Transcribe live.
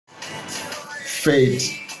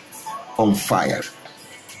faith on fire.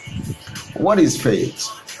 What is faith?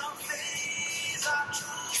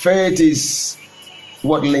 Faith is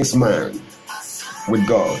what links man with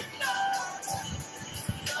God.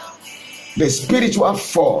 The spiritual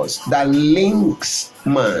force that links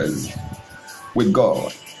man with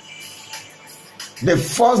God. The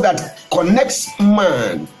force that connects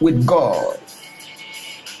man with God.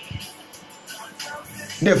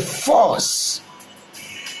 The force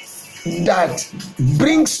that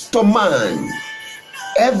brings to man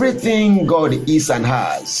everything God is and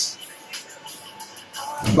has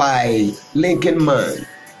by linking man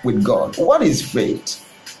with God. What is faith?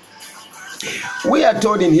 We are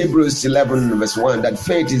told in Hebrews 11 verse 1 that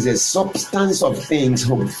faith is a substance of things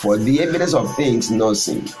hoped for, the evidence of things not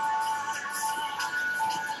seen.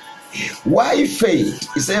 Why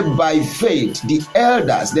faith? He said by faith the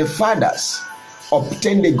elders, the fathers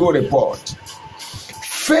obtained a good report.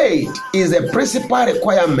 Faith is a principal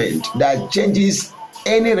requirement that changes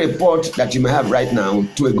any report that you may have right now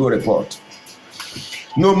to a good report.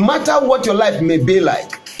 No matter what your life may be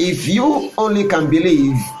like, if you only can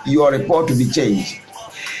believe, your report will be changed.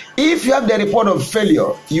 If you have the report of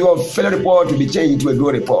failure, your failure report will be changed to a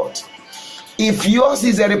good report. If yours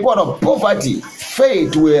is a report of poverty,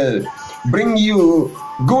 faith will bring you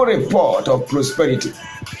good report of prosperity.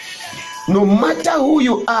 No matter who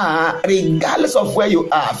you are, regardless of where you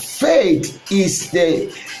are, faith is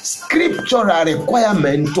the scriptural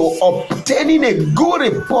requirement to obtaining a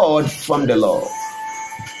good report from the Lord.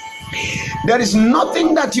 There is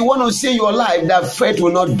nothing that you want to see in your life that faith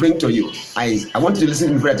will not bring to you. I want you to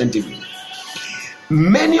listen very attentively.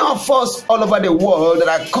 Many of us all over the world that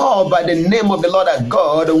are called by the name of the Lord our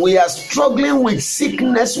God, we are struggling with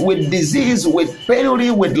sickness, with disease, with penury,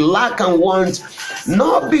 with lack and want,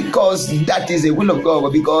 not because that is the will of God,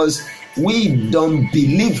 but because we don't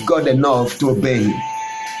believe God enough to obey Him.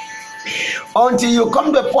 Until you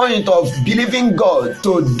come to the point of believing God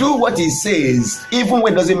to do what He says, even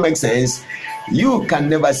when it doesn't make sense, you can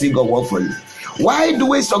never see God work for you. Why do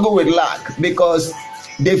we struggle with lack? Because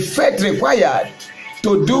the faith required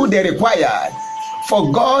to do the required,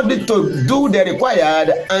 for God to do the required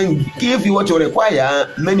and give you what you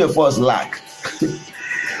require, many of us lack.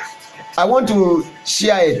 I want to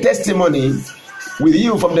share a testimony with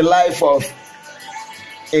you from the life of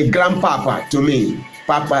a grandpapa to me,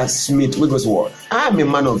 Papa Smith Wigglesworth. I'm a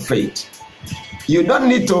man of faith. You don't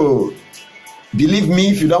need to believe me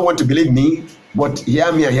if you don't want to believe me, but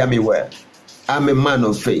hear me and hear me well. I'm a man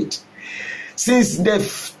of faith. Since the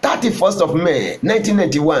 31st of May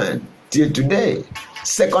 1991 till today,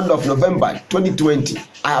 2nd of November 2020,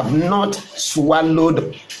 I have not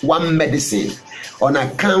swallowed one medicine on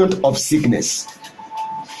account of sickness.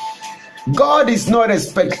 God is not a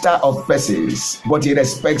respecter of persons, but He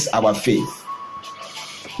respects our faith.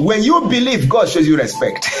 When you believe, God shows you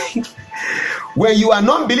respect. When you are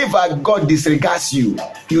non-believer, God disregards you.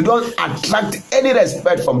 You don't attract any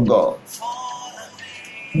respect from God.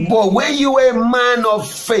 But when you are a man of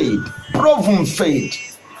faith, proven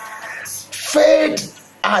faith,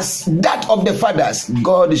 faith as that of the fathers,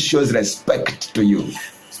 God shows respect to you.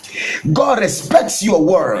 God respects your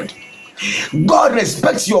word. God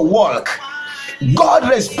respects your work. God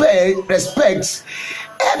respects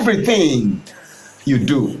everything you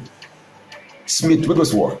do. Smith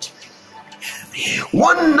Wigglesworth.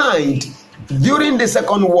 One night during the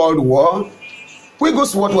Second World War,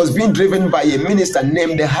 Wigglesworth was being driven by a minister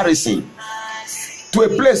named Harrison to a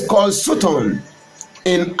place called Sutton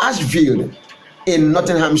in Ashfield in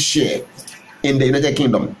Nottinghamshire in the United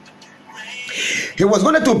Kingdom. He was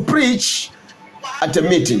going to preach at a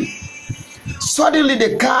meeting. Suddenly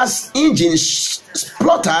the car's engine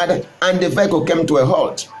spluttered and the vehicle came to a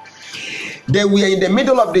halt. They were in the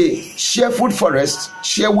middle of the Sherwood Forest,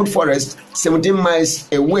 17 miles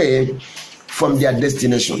away from their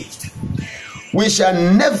destination. We shall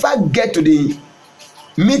never get to the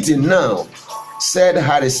meeting now, said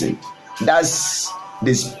Harrison. That's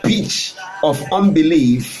the speech of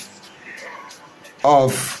unbelief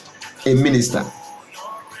of a minister.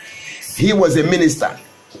 He was a minister.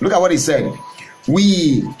 Look at what he said.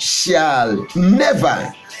 We shall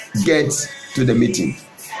never get to the meeting.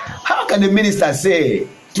 How can a minister say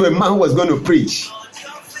to a man who was going to preach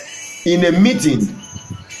in a meeting,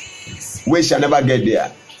 we shall never get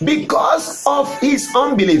there? Because of his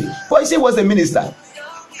unbelief. But he was a minister.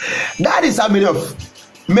 That is how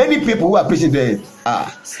many people who are preaching there are.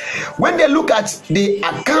 When they look at the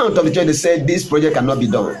account of the church, they say this project cannot be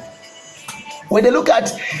done. When they look at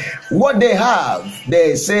what they have,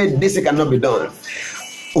 they say this cannot be done.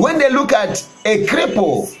 When they look at a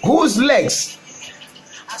cripple whose legs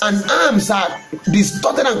and arms are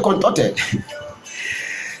distorted and contorted.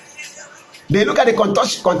 They look at the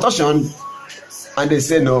contortion and they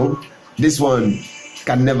say, no, this one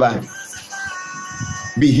can never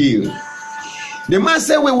be healed. The man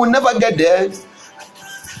said, we will never get there.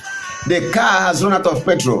 The car has run out of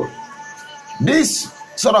petrol. This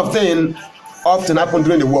sort of thing often happened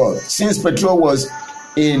during the war, since petrol was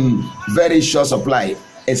in very short supply,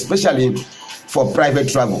 especially for private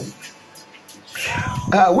travel.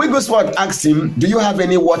 Wigglesworth asked him, do you have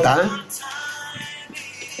any water?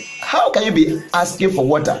 How can you be asking for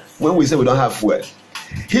water when we say we don't have fuel?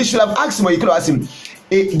 He should have asked him, or you could have asked him,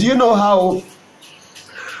 do you know how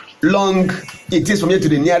long it is from here to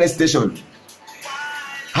the nearest station?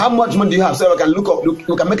 How much money do you have, so we can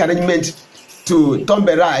we can make arrangement to turn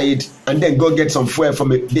the ride and then go get some fuel from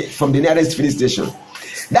the nearest filling station?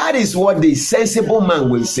 That is what the sensible man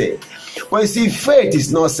will say. But you see, faith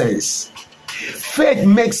is nonsense. Faith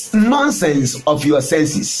makes nonsense of your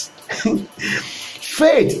senses.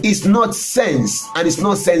 Faith is not sense and it's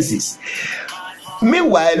not senses.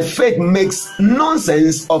 Meanwhile, faith makes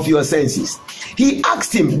nonsense of your senses. He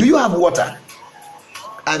asked him, do you have water?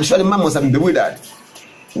 I'm sure the man must have been bewildered.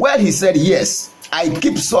 Well, he said, yes, I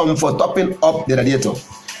keep some for topping up the radiator.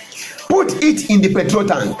 Put it in the petrol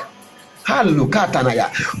tank. Put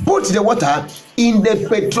the water in the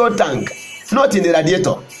petrol tank, not in the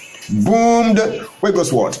radiator. Boomed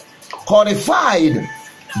Wigglesworth, horrified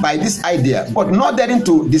by this idea, but not daring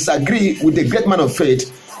to disagree with the great man of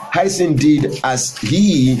faith. Harrison did as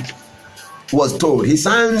he was told, his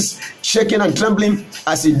hands shaking and trembling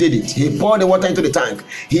as he did it. He poured the water into the tank.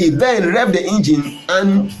 He then revved the engine,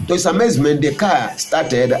 and to his amazement, the car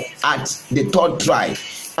started at the third try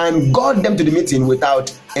and got them to the meeting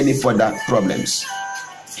without any further problems.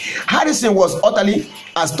 Harrison was utterly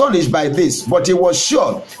astonished by this, but he was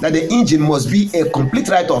sure that the engine must be a complete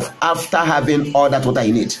write-off after having all that water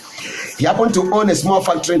in it. He happened to own a small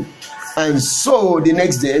factory, and so the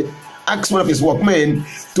next day asked one of his workmen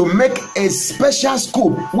to make a special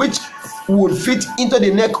scoop which would fit into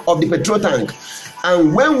the neck of the petrol tank,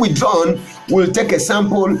 and when withdrawn will take a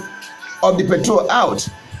sample of the petrol out.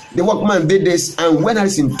 The workman did this, and when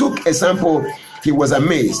Harrison took a sample, he was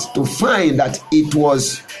amazed to find that it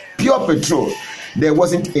was pure petrol. There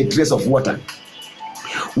wasn't a trace of water.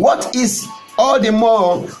 What is all the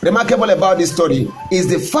more remarkable about this story is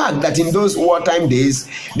the fact that in those wartime days,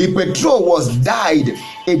 the petrol was dyed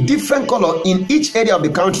a different color in each area of the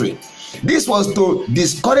country. This was to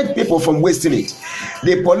discourage people from wasting it.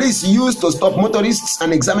 The police used to stop motorists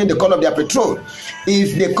and examine the color of their petrol.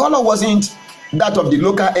 If the color wasn't that of the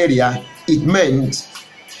local area, it meant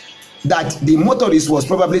that the motorist was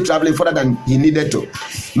probably traveling further than he needed to.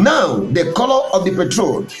 Now, the color of the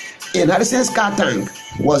petrol in Harrison's car tank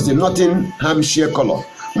was the Nottinghamshire color.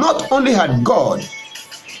 Not only had God,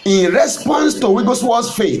 in response to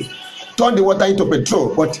Wigglesworth's faith, turned the water into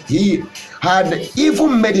petrol, but he had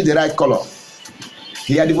even made it the right color.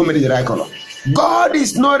 He had even made it the right color. God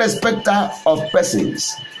is no respecter of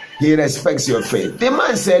persons. He respects your faith. The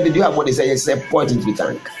man said, did you have what he said? He said, point into the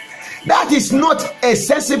tank. That is not a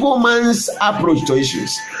sensible man's approach to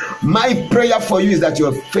issues. My prayer for you is that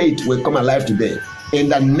your faith will come alive today. In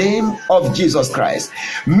the name of Jesus Christ.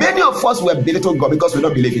 Many of us will belittle God because we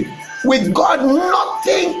don't believe Him. With God,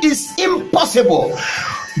 nothing is impossible.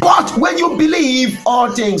 But when you believe,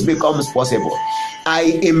 all things becomes possible.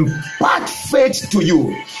 I impart faith to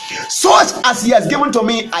you. Such as He has given to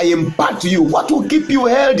me, I impart to you. What will keep you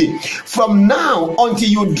healthy? From now until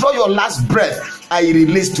you draw your last breath, I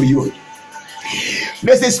release to you.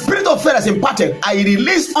 There's a spirit of faith that's imparted. I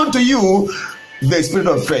release unto you the spirit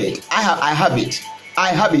of faith. I have it. I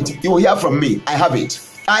have it. You will hear from me. I have it.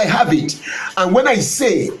 I have it. And when I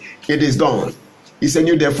say it is done, it's a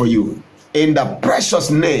new day for you. In the precious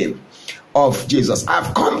name of Jesus,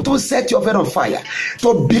 I've come to set your faith on fire,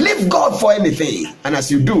 to believe God for anything. And as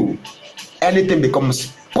you do, anything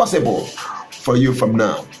becomes possible for you from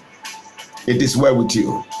now. It is well with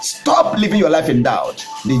you. Stop living your life in doubt.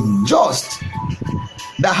 The just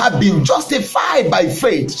that have been justified by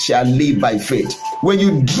faith shall live by faith. When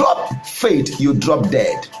you drop faith, you drop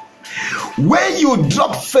dead. When you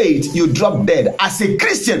drop faith, you drop dead. As a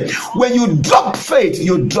Christian, when you drop faith,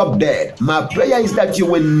 you drop dead. My prayer is that you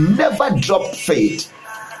will never drop faith.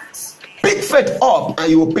 Pick faith up,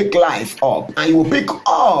 and you will pick life up, and you will pick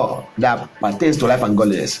all that pertains to life and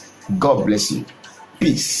godliness. God bless you.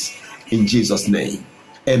 Peace in Jesus' name.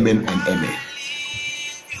 Amen and amen.